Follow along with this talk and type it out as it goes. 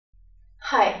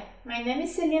Hi, my name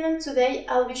is Sheri Ann and today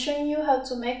I'll be showing you how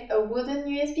to make a wooden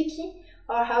USB key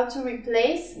or how to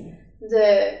replace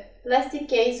the plastic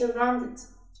case around it.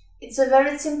 It's a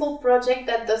very simple project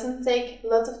that doesn't take a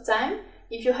lot of time.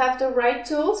 If you have the right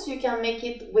tools, you can make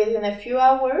it within a few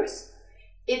hours.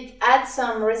 It adds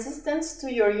some resistance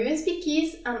to your USB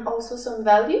keys and also some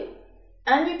value.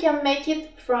 And you can make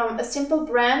it from a simple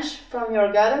branch from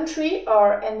your garden tree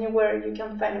or anywhere you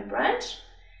can find a branch.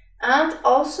 And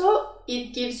also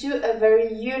it gives you a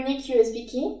very unique USB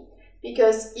key,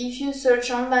 because if you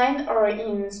search online or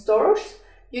in stores,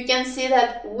 you can see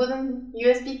that wooden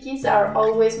USB keys are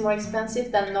always more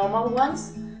expensive than normal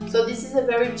ones. So this is a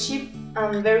very cheap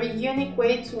and very unique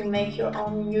way to make your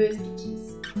own USB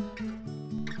keys.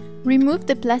 Remove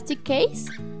the plastic case.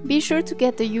 Be sure to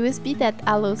get the USB that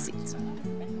allows it.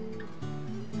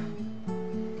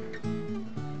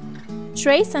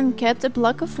 Trace and cut a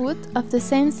block of wood of the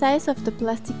same size of the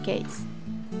plastic case.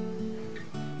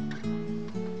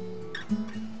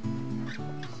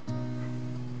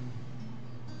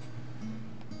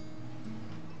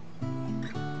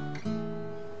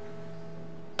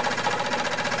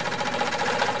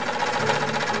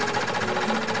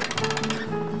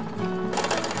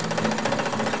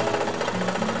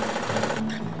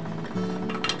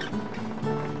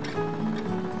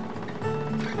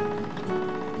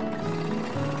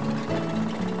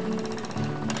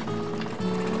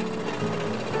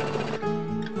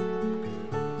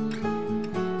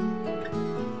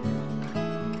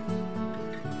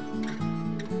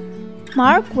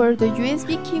 Mark where the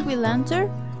USB key will enter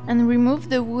and remove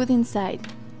the wood inside.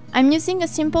 I'm using a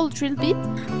simple drill bit,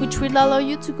 which will allow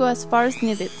you to go as far as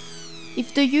needed.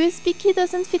 If the USB key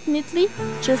doesn't fit neatly,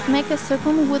 just make a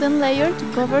second wooden layer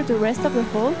to cover the rest of the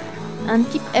hole and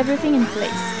keep everything in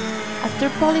place. After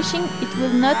polishing, it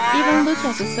will not even look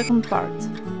as a second part.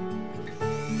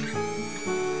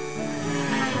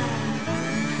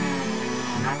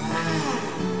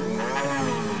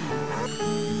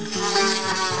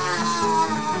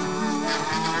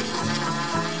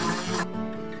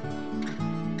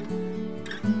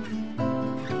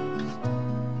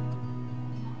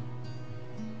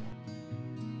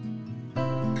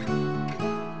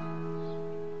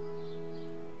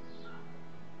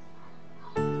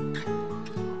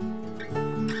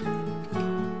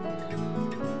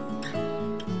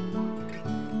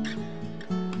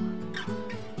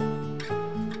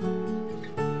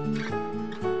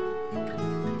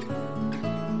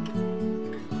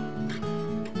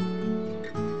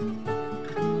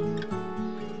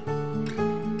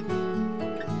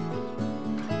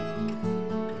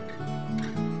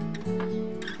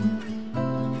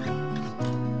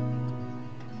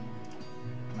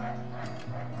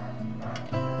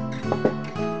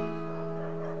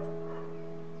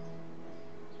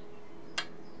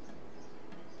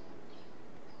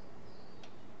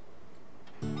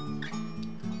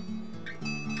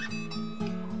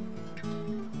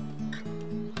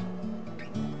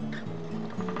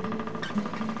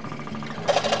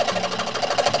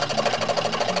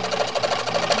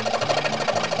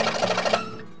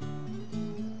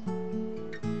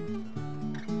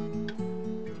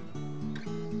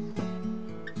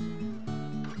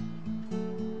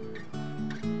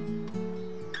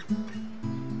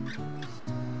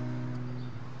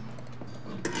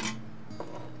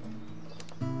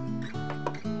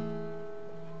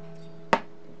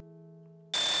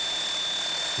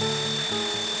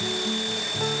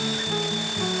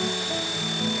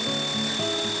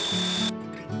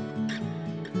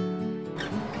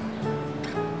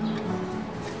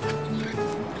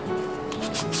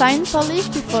 Fine polish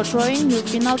before drawing your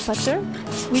final pattern,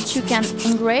 which you can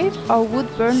engrave or wood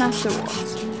burn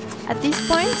afterwards. At this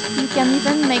point, you can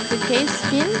even make the case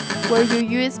spin where your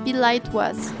USB light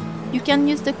was. You can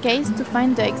use the case to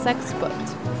find the exact spot.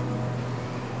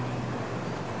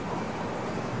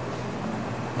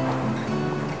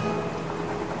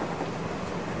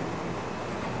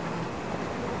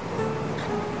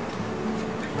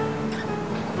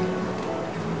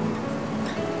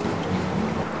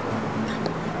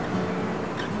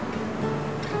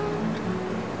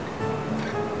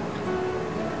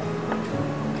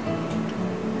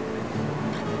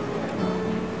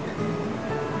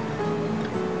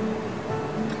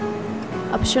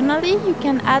 Optionally, you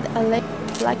can add a layer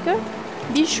of lacquer.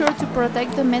 Be sure to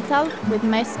protect the metal with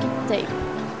masking tape.